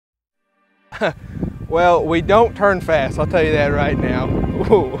Well, we don't turn fast, I'll tell you that right now.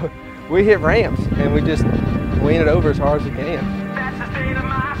 We hit ramps and we just lean it over as hard as we can.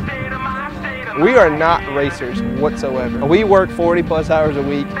 We are not racers whatsoever. We work 40+ hours a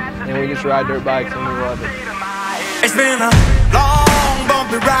week and we just ride dirt bikes and we love it. It's been a long,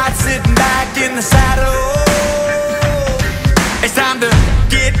 bumpy ride sitting back in the saddle. It's time to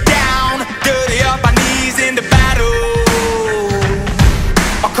get down, dirty up our knees into battle.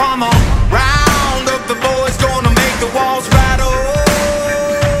 Oh, come on, round up the boys, gonna make the walls rattle.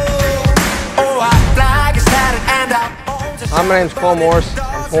 Oh, our flag is tattered and our bones are... Hi, my name's Morse.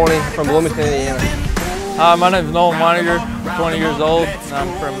 I'm 20, from Bloomington, Indiana. Hi, my name's Nolan, Wininger. I'm 20 years old, and I'm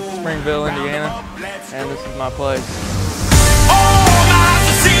from Springville, Indiana, and this is my place. All eyes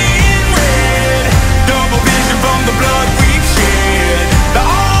are seeing red, double vision from the blood we've shed. The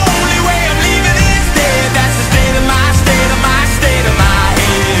only way I'm leaving is dead. That's the state of my, state of my, state of my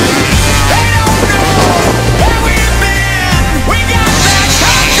head. They don't know where we've been. We got that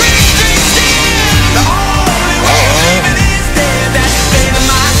concrete street skin. The only way I'm leaving is dead. That's the state of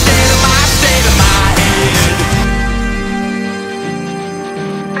my, state of my, state of my head.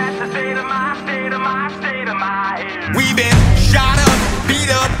 That's the state of my, state of my, state of my head. We've been shot up, beat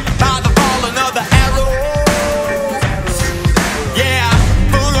up by the falling of the arrows. Yeah,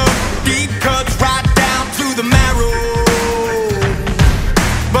 full of deep cuts right down to the marrow.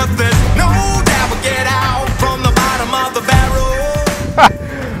 But there's no doubt we'll get out from the bottom of the barrel.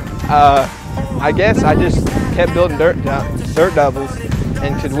 I guess I just kept building dirt doubles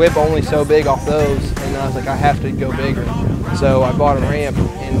and could whip only so big off those, and I was like, I have to go bigger. So I bought a ramp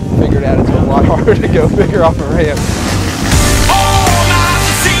and figured out it's a lot harder to go bigger off a ramp. All eyes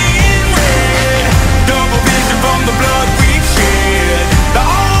are seeing red, double vision from the blood we've shed. The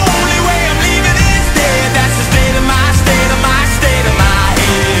only way I'm leaving is dead. That's the state of my, state of my, state of my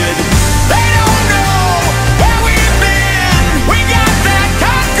head. They don't know where we've been. We got that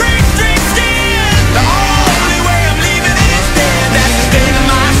concrete street skin. The only way I'm leaving is dead. That's the state of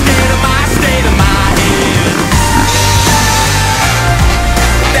my, state of my, state of my head.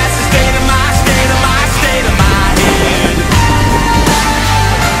 That's the state of my, state of my, state of my head.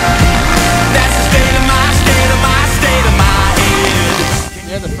 That's the state of my, state of my, state of my head.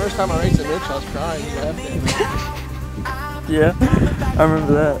 Yeah, the first time I raced at Rich, I was crying. Yeah, I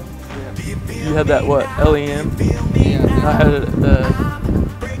remember that. You had that, what, LEM? Yeah. I had a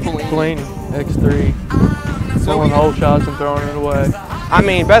Plain X3. Pulling hole shots and throwing it away. I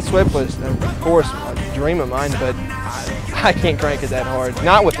mean, best whip was, of course, a dream of mine, but I can't crank it that hard.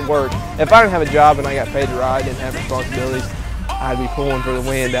 Not with work. If I didn't have a job and I got paid to ride and have responsibilities, I'd be pulling for the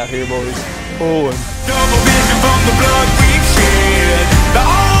wind out here, boys. Pulling. Double vision from the blood we've shed.